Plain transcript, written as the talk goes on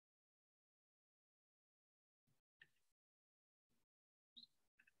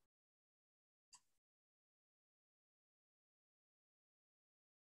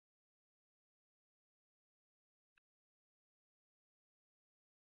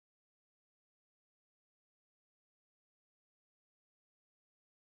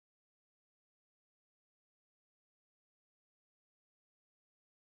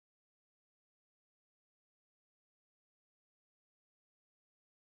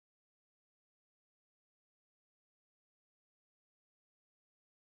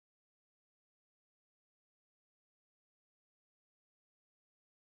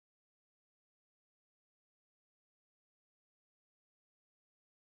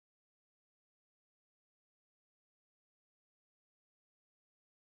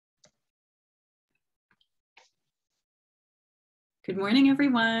Good morning,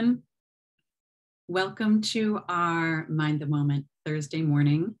 everyone. Welcome to our Mind the Moment Thursday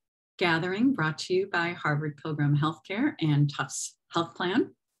morning gathering brought to you by Harvard Pilgrim Healthcare and Tufts Health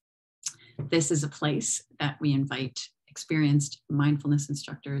Plan. This is a place that we invite experienced mindfulness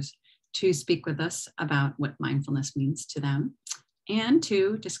instructors to speak with us about what mindfulness means to them and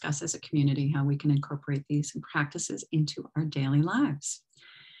to discuss as a community how we can incorporate these practices into our daily lives.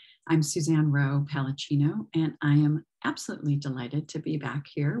 I'm Suzanne Rowe Palacino, and I am absolutely delighted to be back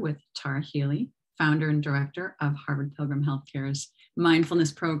here with Tara Healy, founder and director of Harvard Pilgrim Healthcare's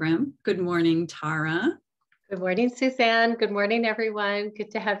mindfulness program. Good morning, Tara. Good morning, Suzanne. Good morning, everyone. Good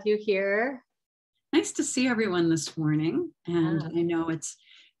to have you here. Nice to see everyone this morning. And I know it's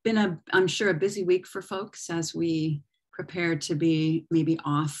been I'm sure a busy week for folks as we prepare to be maybe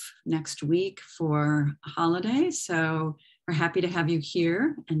off next week for a holiday. So we're happy to have you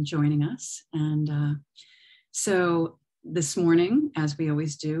here and joining us. And so this morning, as we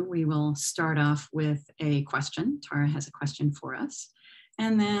always do, we will start off with a question. Tara has a question for us.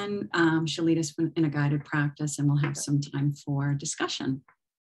 And then she'll lead us in a guided practice and we'll have some time for discussion.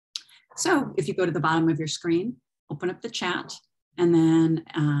 So if you go to the bottom of your screen, open up the chat. And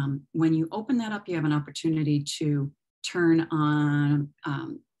then when you open that up, you have an opportunity to turn on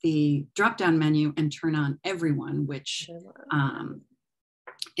the drop-down menu and turn on everyone, which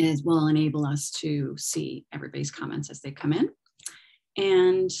will enable us to see everybody's comments as they come in.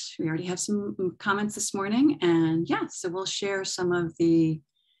 And we already have some comments this morning. And yeah, so we'll share some of the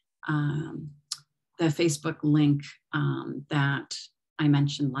Facebook link that I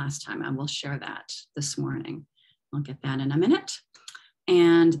mentioned last time. I will share that this morning. I'll get that in a minute.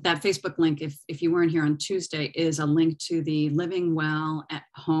 And that Facebook link, if you weren't here on Tuesday, is a link to the Living Well at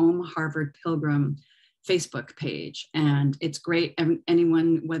Home Harvard Pilgrim Facebook page. And it's great.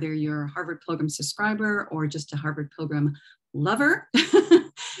 Anyone, whether you're a Harvard Pilgrim subscriber or just a Harvard Pilgrim lover,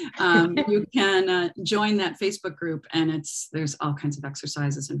 you can join that Facebook group. And there's all kinds of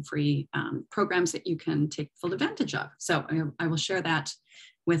exercises and free programs that you can take full advantage of. So I will share that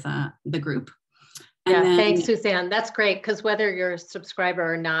with the group. And yeah, thanks, Suzanne. That's great, because whether you're a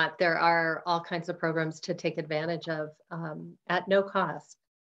subscriber or not, there are all kinds of programs to take advantage of at no cost.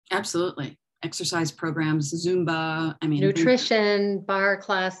 Absolutely. Exercise programs, Zumba, nutrition, bar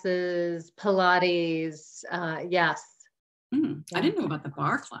classes, Pilates, yes. I didn't know about the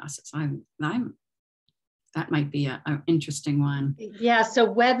bar classes. That might be an interesting one. Yeah, so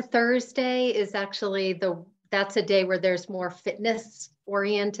Web Thursday is actually that's a day where there's more fitness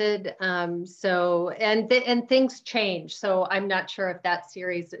oriented. And things change. So I'm not sure if that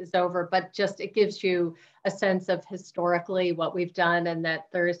series is over, but just it gives you a sense of historically what we've done, and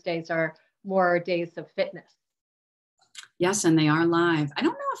that Thursdays are more days of fitness. Yes, and they are live. I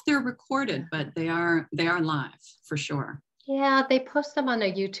don't know if they're recorded, but they are live for sure. Yeah, they post them on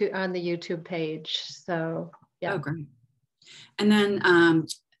the YouTube page. So yeah. Oh, great. And then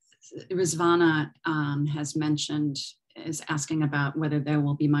Rizvana is asking about whether there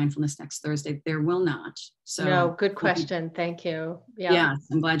will be mindfulness next Thursday. There will not. So no, good question. Thank you. Yeah. Yeah,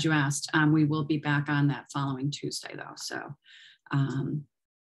 I'm glad you asked. We will be back on that following Tuesday though. So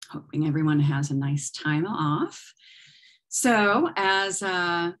hoping everyone has a nice time off. So as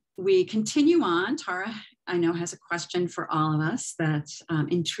we continue on, Tara, I know, has a question for all of us that's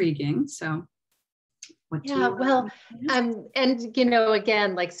intriguing. So and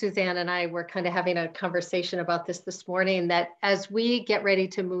again, like Suzanne and I were kind of having a conversation about this morning, that as we get ready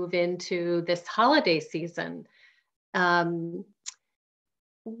to move into this holiday season,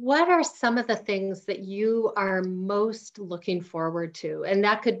 what are some of the things that you are most looking forward to? And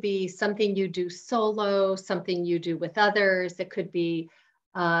that could be something you do solo, something you do with others. It could be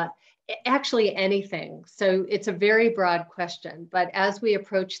actually anything. So it's a very broad question, but as we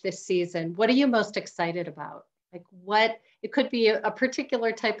approach this season, what are you most excited about? It could be a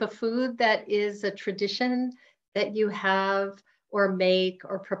particular type of food that is a tradition that you have or make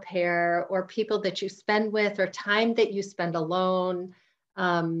or prepare, or people that you spend with, or time that you spend alone.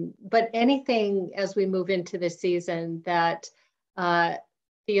 But anything as we move into this season that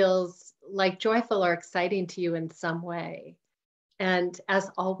feels like joyful or exciting to you in some way. And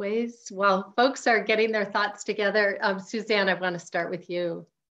as always, while folks are getting their thoughts together, Suzanne, I want to start with you.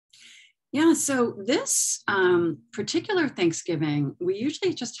 Yeah, so this particular Thanksgiving, we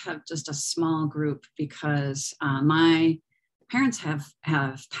usually just have just a small group because my parents have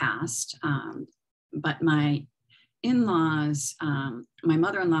passed, but my in-laws, my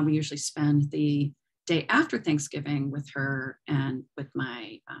mother-in-law, we usually spend the day after Thanksgiving with her and with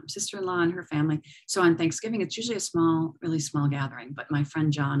my sister-in-law and her family. So on Thanksgiving, it's usually a really small gathering, but my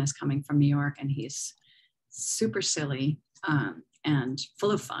friend John is coming from New York and he's super silly and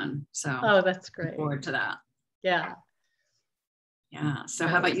full of fun. So Oh, that's great. Look forward to that. Yeah. Yeah. So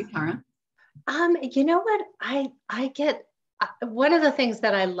how about you, Tara? You know what? I get one of the things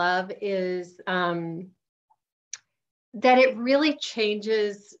that I love is that it really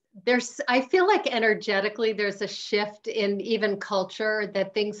changes. I feel like energetically there's a shift in even culture,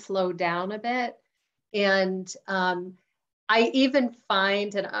 that things slow down a bit. And I even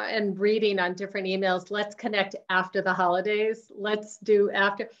find, and reading on different emails, let's connect after the holidays. Let's do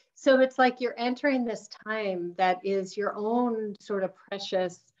after. So it's like you're entering this time that is your own sort of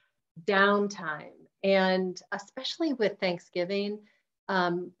precious downtime. And especially with Thanksgiving,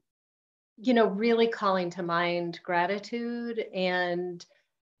 really calling to mind gratitude, and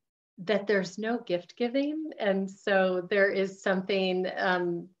that there's no gift giving. And so there is something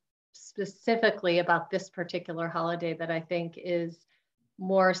specifically about this particular holiday that I think is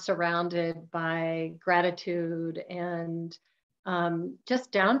more surrounded by gratitude and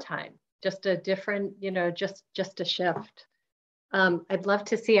just downtime, just a different, just a shift. I'd love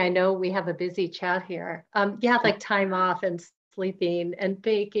to see, I know we have a busy chat here. Like time off and sleeping and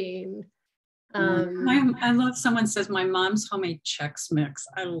baking. I love, someone says my mom's homemade Chex Mix.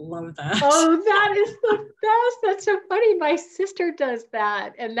 I love that. Oh, that is the best. That's so funny. My sister does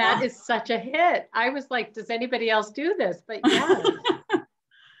that, and that is such a hit. I was like, does anybody else do this? But yeah.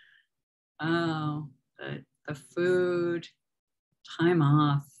 Oh, the food, time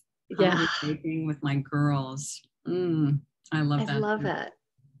off, baking with my girls. I love that. I love it.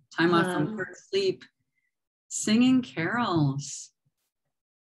 Time off from work, sleep, singing carols.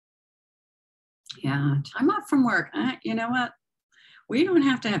 Yeah, time off from work. You know what? We don't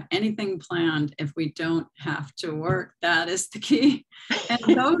have to have anything planned if we don't have to work. That is the key. And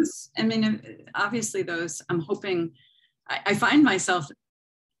those, I mean, obviously those, I'm hoping, I find myself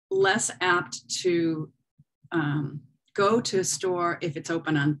less apt to go to a store if it's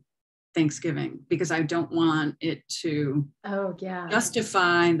open on Thanksgiving, because I don't want it to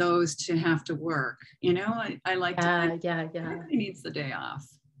justify those to have to work. I like to think everybody needs the day off.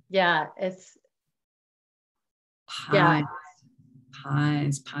 Yeah, it's pies.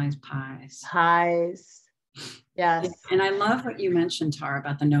 Yes. And I love what you mentioned, Tara,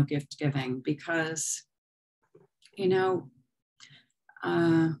 about the no gift giving, because there's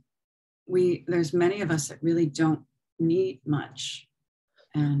many of us that really don't need much,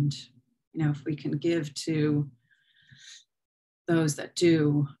 and if we can give to those that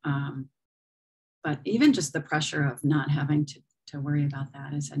do, but even just the pressure of not having to worry about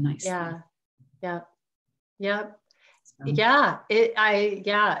that is a nice thing.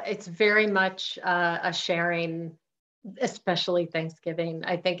 It's very much a sharing, especially Thanksgiving,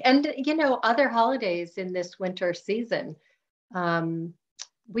 I think, and other holidays in this winter season.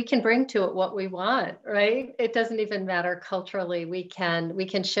 We can bring to it what we want, right? It doesn't even matter culturally. We can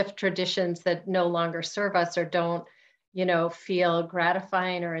shift traditions that no longer serve us or don't, feel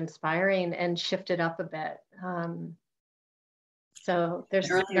gratifying or inspiring, and shift it up a bit. So there's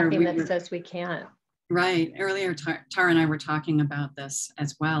nothing that says we can't. Right. Earlier, Tara and I were talking about this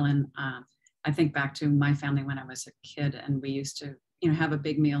as well. And I think back to my family when I was a kid, and we used to, have a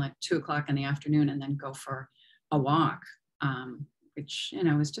big meal at 2:00 in the afternoon and then go for a walk, which,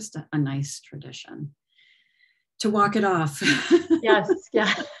 was just a nice tradition to walk it off. Yes.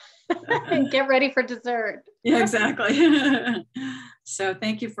 Yeah. And get ready for dessert. Yeah, exactly. So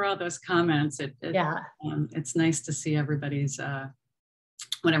thank you for all those comments. It's nice to see what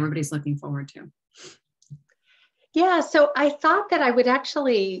everybody's looking forward to. Yeah, so I thought that I would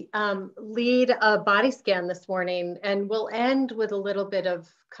actually lead a body scan this morning, and we'll end with a little bit of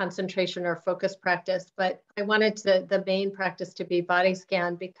concentration or focus practice, but I wanted the main practice to be body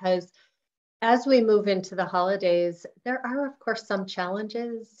scan, because as we move into the holidays, there are, of course, some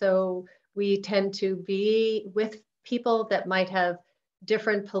challenges. So we tend to be with people that might have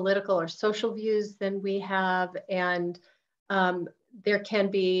different political or social views than we have, and there can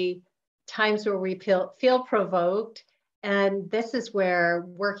be times where we feel provoked. And this is where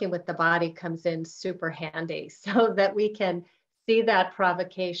working with the body comes in super handy, so that we can see that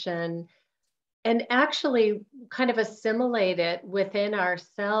provocation and actually kind of assimilate it within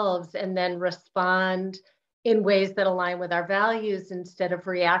ourselves, and then respond in ways that align with our values, instead of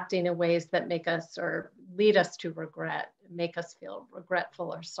reacting in ways that make us or lead us to regret, make us feel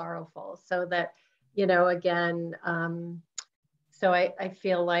regretful or sorrowful. So that, again, so I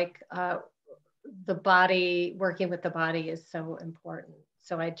feel like the body, working with the body is so important.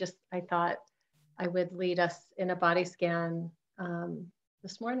 So I thought I would lead us in a body scan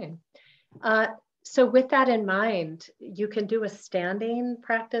this morning. So with that in mind, you can do a standing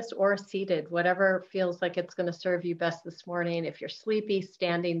practice or seated, whatever feels like it's going to serve you best this morning. If you're sleepy,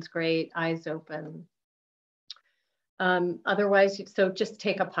 standing's great, eyes open. Otherwise, so just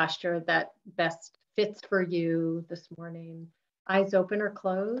take a posture that best fits for you this morning. Eyes open or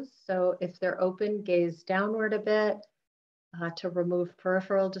closed. So if they're open, gaze downward a bit to remove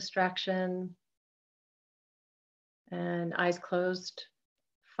peripheral distraction. And eyes closed,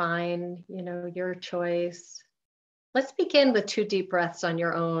 fine, you know, your choice. Let's begin with 2 deep breaths on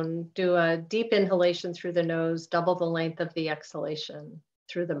your own. Do a deep inhalation through the nose, double the length of the exhalation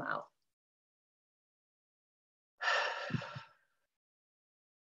through the mouth.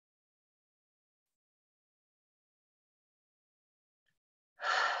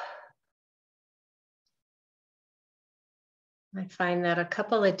 I find that a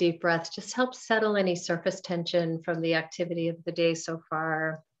couple of deep breaths just help settle any surface tension from the activity of the day so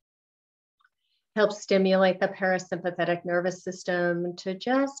far. Helps stimulate the parasympathetic nervous system to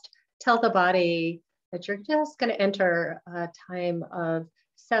just tell the body that you're just going to enter a time of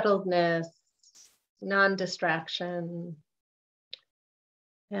settledness, non-distraction.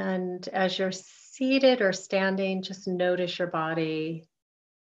 And as you're seated or standing, just notice your body.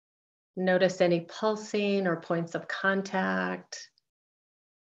 Notice any pulsing or points of contact.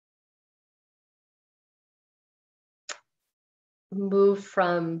 Move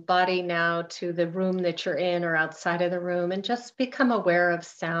from body now to the room that you're in or outside of the room and just become aware of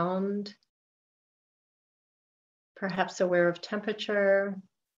sound, perhaps aware of temperature.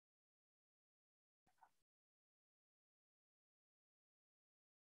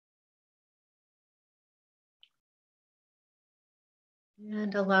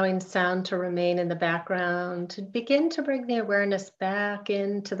 And allowing sound to remain in the background to begin to bring the awareness back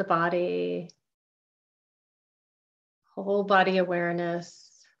into the body, whole body awareness.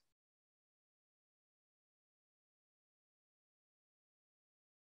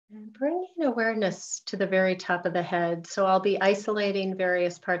 And bringing awareness to the very top of the head. So I'll be isolating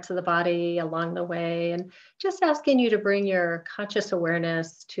various parts of the body along the way and just asking you to bring your conscious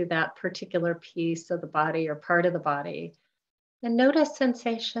awareness to that particular piece of the body or part of the body. And notice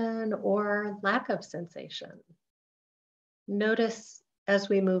sensation or lack of sensation. Notice as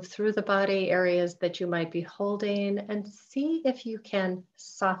we move through the body areas that you might be holding and see if you can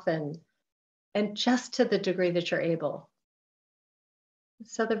soften, and just to the degree that you're able.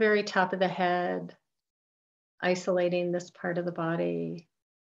 So the very top of the head, isolating this part of the body.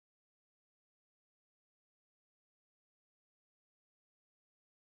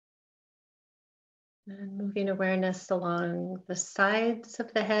 And moving awareness along the sides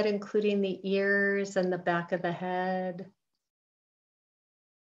of the head, including the ears and the back of the head.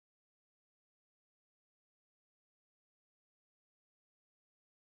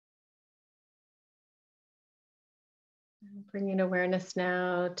 And bringing awareness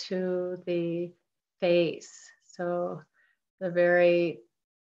now to the face. So the very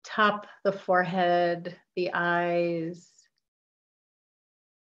top, the forehead, the eyes,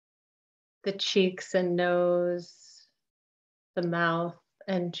 the cheeks and nose, the mouth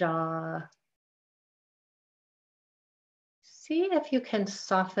and jaw. See if you can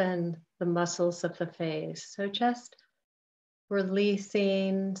soften the muscles of the face. So just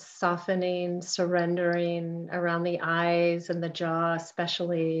releasing, softening, surrendering around the eyes and the jaw,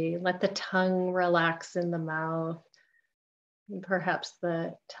 especially. Let the tongue relax in the mouth. And perhaps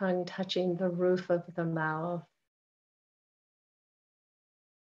the tongue touching the roof of the mouth.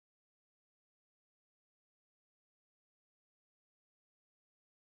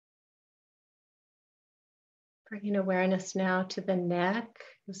 Bringing awareness now to the neck,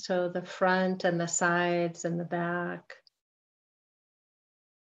 so the front and the sides and the back.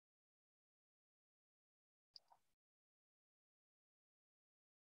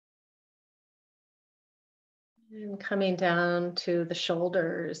 And coming down to the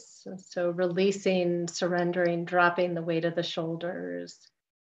shoulders. And so releasing, surrendering, dropping the weight of the shoulders.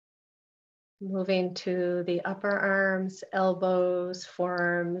 Moving to the upper arms, elbows,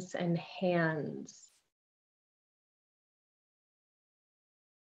 forearms, and hands.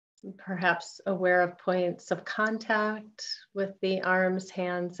 Perhaps aware of points of contact with the arms,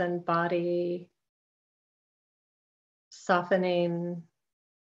 hands, and body. Softening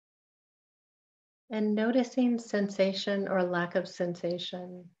and noticing sensation or lack of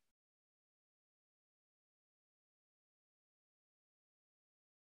sensation.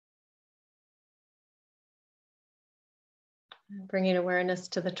 Bringing awareness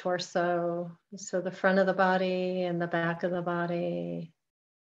to the torso, so the front of the body and the back of the body.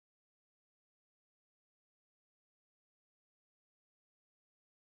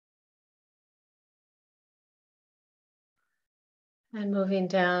 And moving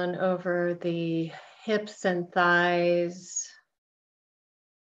down over the hips and thighs,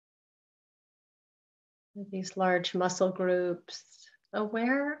 these large muscle groups,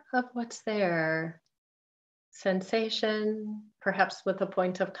 aware of what's there. Sensation, perhaps with a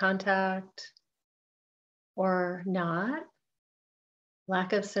point of contact or not.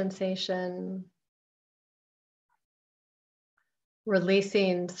 Lack of sensation.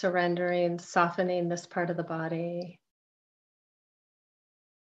 Releasing, surrendering, softening this part of the body.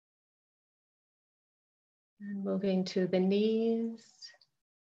 And moving to the knees,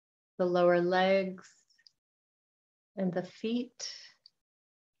 the lower legs, and the feet.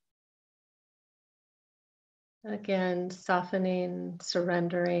 Again, softening,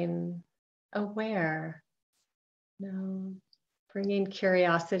 surrendering, aware. Now, bringing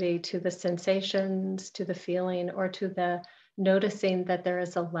curiosity to the sensations, to the feeling, or to the noticing that there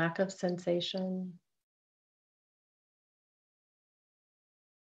is a lack of sensation.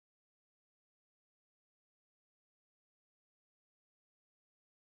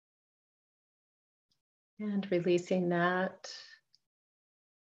 And releasing that.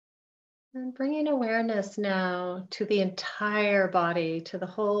 And bringing awareness now to the entire body, to the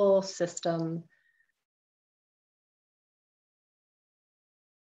whole system.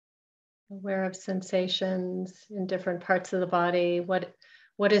 Aware of sensations in different parts of the body.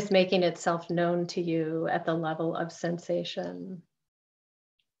 What is making itself known to you at the level of sensation?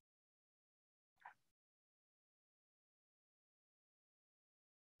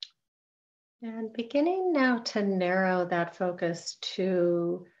 And beginning now to narrow that focus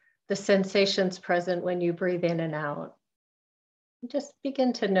to the sensations present when you breathe in and out. Just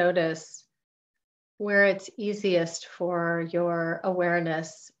begin to notice where it's easiest for your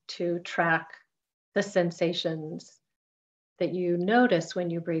awareness to track the sensations that you notice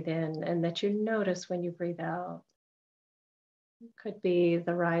when you breathe in and that you notice when you breathe out. It could be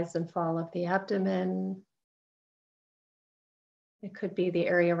the rise and fall of the abdomen. It could be the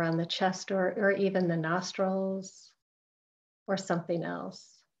area around the chest or even the nostrils or something else.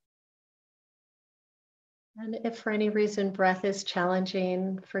 And if for any reason breath is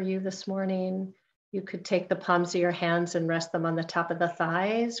challenging for you this morning, you could take the palms of your hands and rest them on the top of the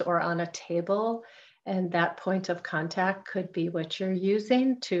thighs or on a table. And that point of contact could be what you're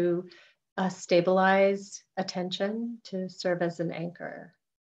using to stabilize attention, to serve as an anchor.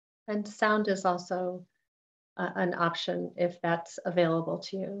 And sound is also an option if that's available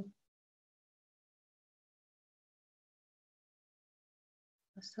to you.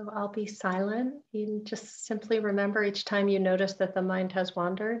 So I'll be silent. You just simply remember each time you notice that the mind has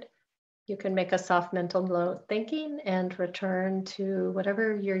wandered, you can make a soft mental note thinking and return to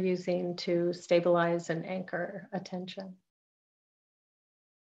whatever you're using to stabilize and anchor attention.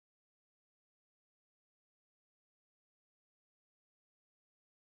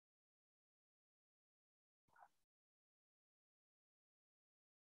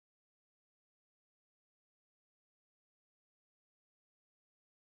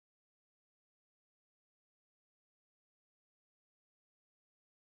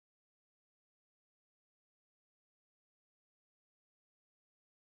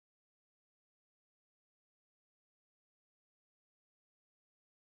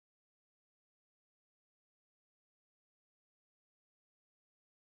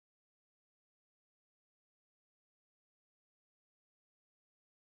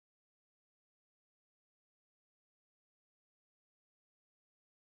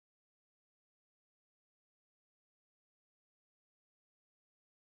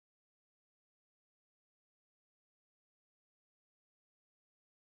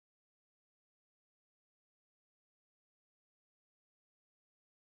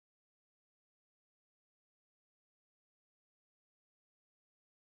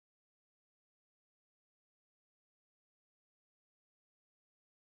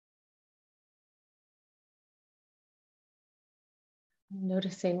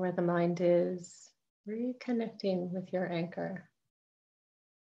 Noticing where the mind is, reconnecting with your anchor.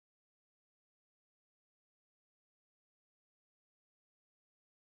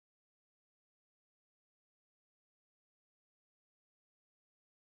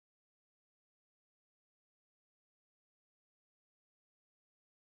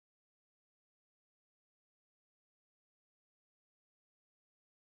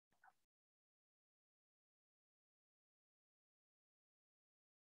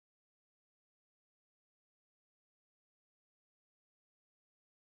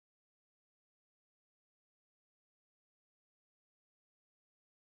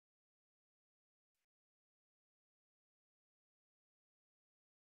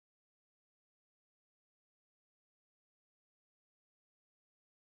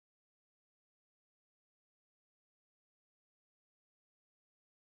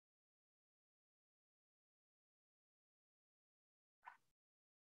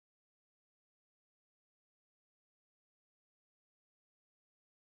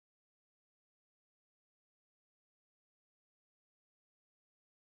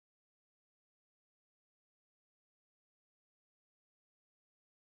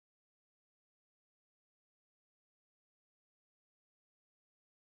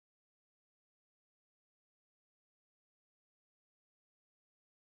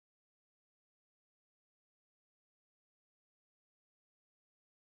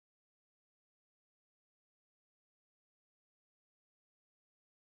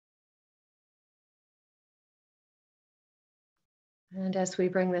 And as we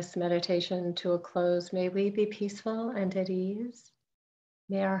bring this meditation to a close, may we be peaceful and at ease.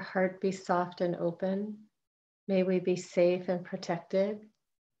 May our heart be soft and open. May we be safe and protected,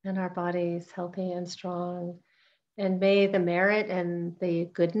 and our bodies healthy and strong. And may the merit and the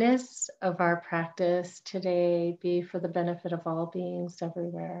goodness of our practice today be for the benefit of all beings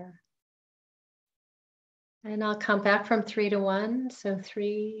everywhere. And I'll count back from 3 to 1. So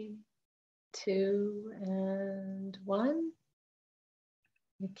 3, 2, and 1.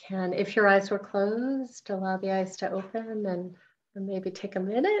 You can, if your eyes were closed, allow the eyes to open and maybe take a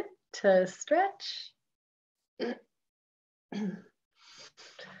minute to stretch. Thank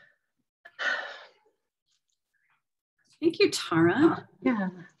you, Tara. Yeah.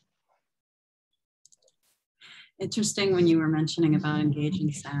 Interesting when you were mentioning about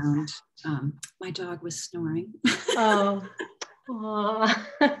engaging sound. My dog was snoring. Oh,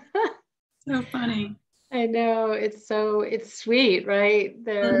 So funny. I know, it's sweet, right?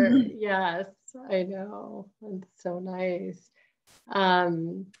 There, yes, I know. It's so nice.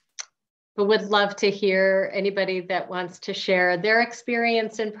 But would love to hear anybody that wants to share their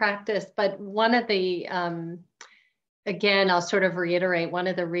experience in practice. But one of the, again, I'll sort of reiterate, one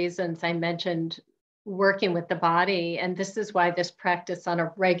of the reasons I mentioned working with the body, and this is why this practice on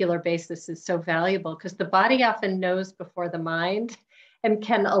a regular basis is so valuable, because the body often knows before the mind and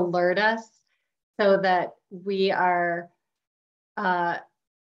can alert us so that we are,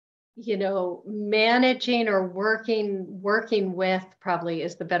 managing or working with, probably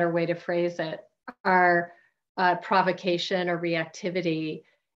is the better way to phrase it, our provocation or reactivity,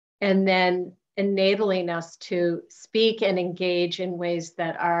 and then enabling us to speak and engage in ways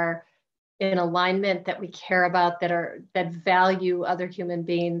that are in alignment, that we care about, that value other human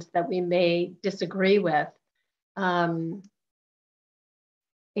beings that we may disagree with. And,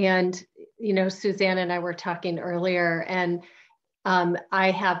 Suzanne and I were talking earlier, and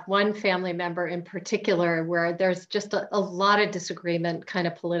I have one family member in particular where there's just a lot of disagreement kind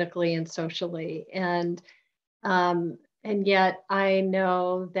of politically and socially. And yet I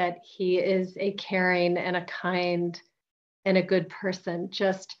know that he is a caring and a kind and a good person,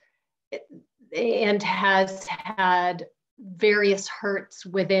 and has had various hurts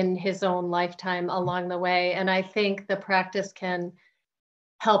within his own lifetime along the way. And I think the practice can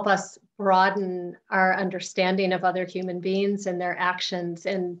help us broaden our understanding of other human beings and their actions,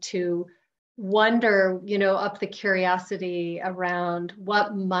 and to wonder, up the curiosity around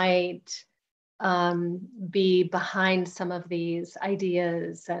what might be behind some of these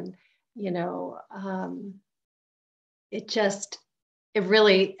ideas. And, it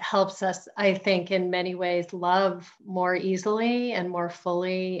really helps us, I think, in many ways, love more easily and more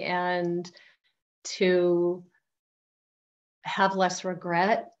fully, and to have less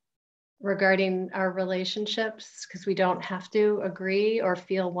regret regarding our relationships, because we don't have to agree or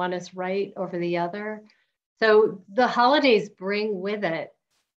feel one is right over the other. So the holidays bring with it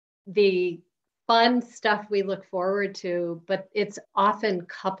the fun stuff we look forward to, but it's often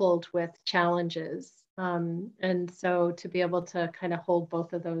coupled with challenges. And so to be able to kind of hold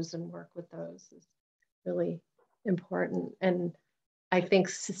both of those and work with those is really important. And I think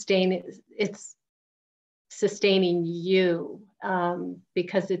it's sustaining you,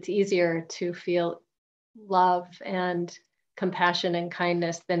 because it's easier to feel love and compassion and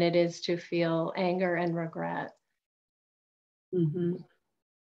kindness than it is to feel anger and regret. Mm-hmm.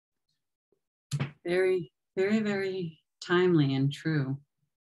 Very, very, very timely and true.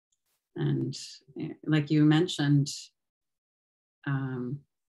 And like you mentioned,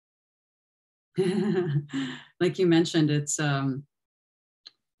 it's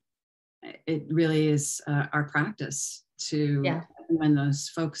it really is our practice to, when those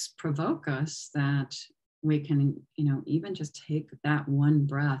folks provoke us, that we can, even just take that one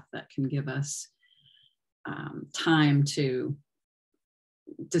breath that can give us time to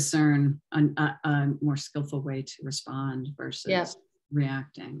discern a more skillful way to respond versus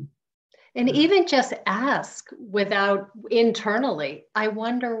reacting. And even just ask internally, I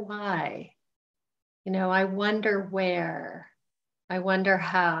wonder why, I wonder where, I wonder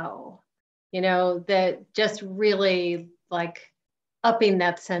how, that just really like upping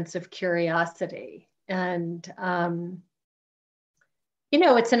that sense of curiosity. And,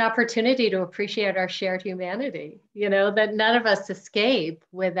 it's an opportunity to appreciate our shared humanity, that none of us escape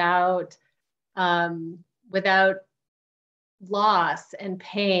without loss and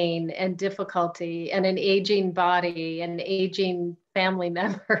pain and difficulty and an aging body and aging family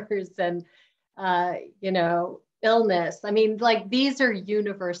members and, illness. I mean, like, these are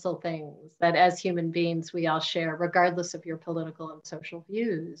universal things that as human beings, we all share, regardless of your political and social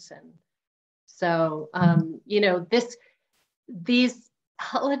views. And so, these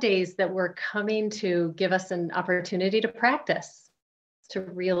holidays that we're coming to give us an opportunity to practice, to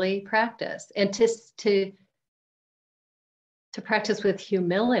really practice, and to practice with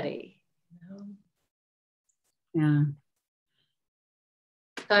humility. Yeah.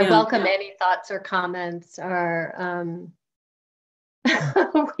 So I welcome any thoughts or comments, or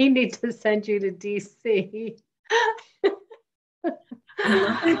we need to send you to DC. I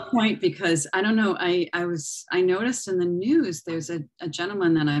love that point, because I don't know, I noticed in the news there's a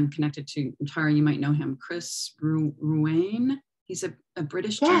gentleman that I'm connected to, Tara, you might know him, Chris Ruane. He's a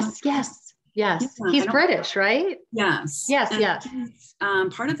British gentleman. Yes. Yeah, He's British, right? Yes. Yes.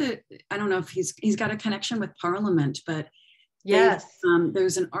 Part of the, I don't know if he's got a connection with Parliament, but yes,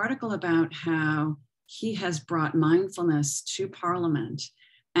 there's an article about how he has brought mindfulness to Parliament,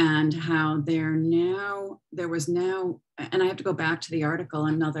 and how there was now, and I have to go back to the article,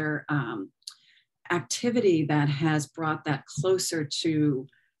 another activity that has brought that closer to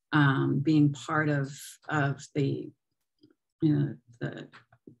being part of the, the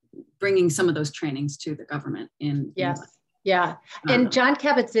bringing some of those trainings to the government in. Yeah. And John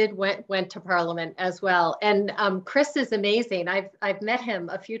Kabat-Zinn went to Parliament as well. And Chris is amazing. I've met him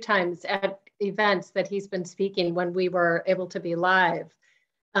a few times at events that he's been speaking when we were able to be live.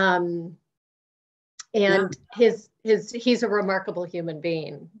 He's a remarkable human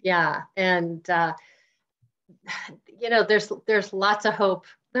being. Yeah. And there's lots of hope.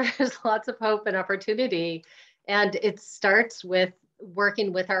 There's lots of hope and opportunity. And it starts with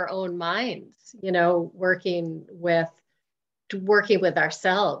working with our own minds, working with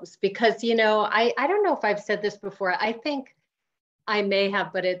ourselves, because, I don't know if I've said this before. I think I may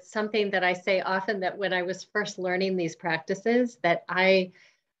have, but it's something that I say often, that when I was first learning these practices, that I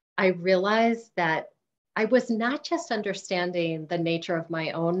realized that I was not just understanding the nature of my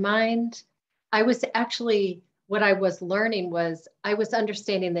own mind. What I was learning was I was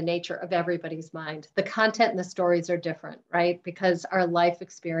understanding the nature of everybody's mind. The content and the stories are different, right? Because our life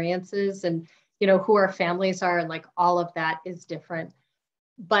experiences and, who our families are and like all of that is different.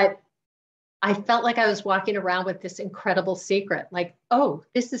 But I felt like I was walking around with this incredible secret, like, oh,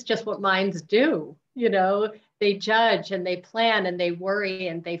 this is just what minds do. They judge and they plan and they worry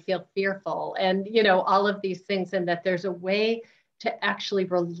and they feel fearful and, all of these things, and that there's a way to actually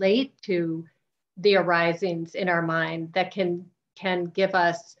relate to the arisings in our mind that can give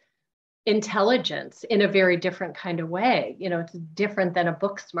us intelligence in a very different kind of way. It's different than a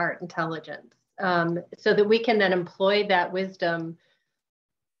book smart intelligence, so that we can then employ that wisdom,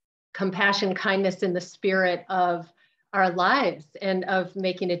 compassion, kindness in the spirit of our lives and of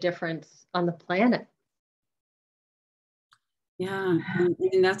making a difference on the planet. Yeah,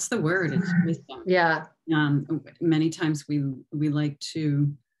 and that's the word. It's wisdom. Yeah. Many times we like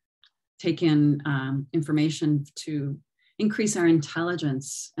to take in information to increase our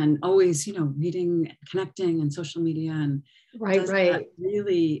intelligence, and always, reading, connecting, and social media, and right.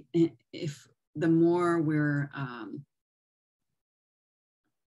 Really, if the more we're,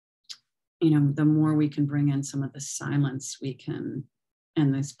 the more we can bring in some of the silence, we can,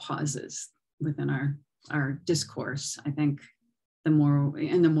 and these pauses within our discourse, I think the more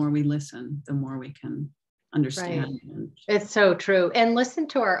we listen, the more we can understand. Right. It's so true. And listen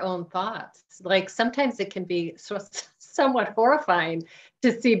to our own thoughts. Like sometimes it can be somewhat horrifying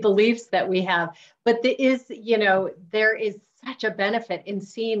to see beliefs that we have, but there is such a benefit in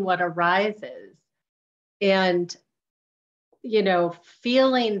seeing what arises and,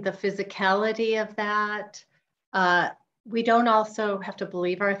 feeling the physicality of that. We don't also have to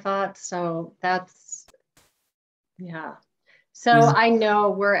believe our thoughts. So that's, yeah. So I know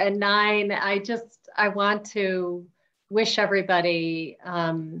we're at 9. I want to wish everybody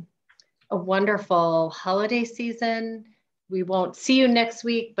a wonderful holiday season. We won't see you next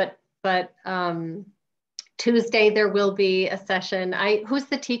week, but Tuesday there will be a session. Who's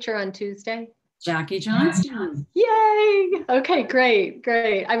the teacher on Tuesday? Jackie Johnson. Yay! Okay, great.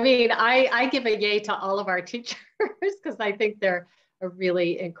 I mean, I give a yay to all of our teachers because I think they're a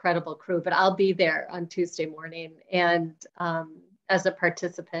really incredible crew, but I'll be there on Tuesday morning and as a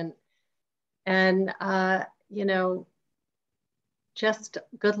participant. And, just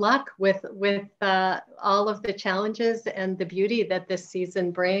good luck with all of the challenges and the beauty that this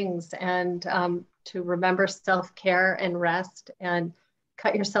season brings, and to remember self-care and rest and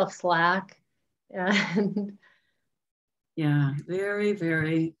cut yourself slack. And yeah, very,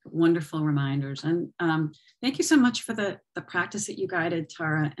 very wonderful reminders. And thank you so much for the practice that you guided,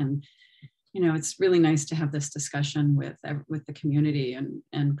 Tara. And, it's really nice to have this discussion with the community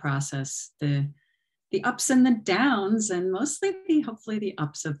and process the ups and the downs, and mostly hopefully the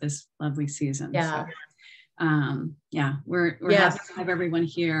ups of this lovely season. yeah. Yeah, we're Yes. happy to have everyone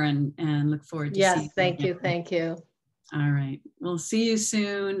here and look forward to seeing you. Yes, thank you, thank you. All right, we'll see you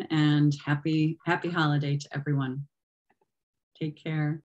soon, and happy holiday to everyone. Take care.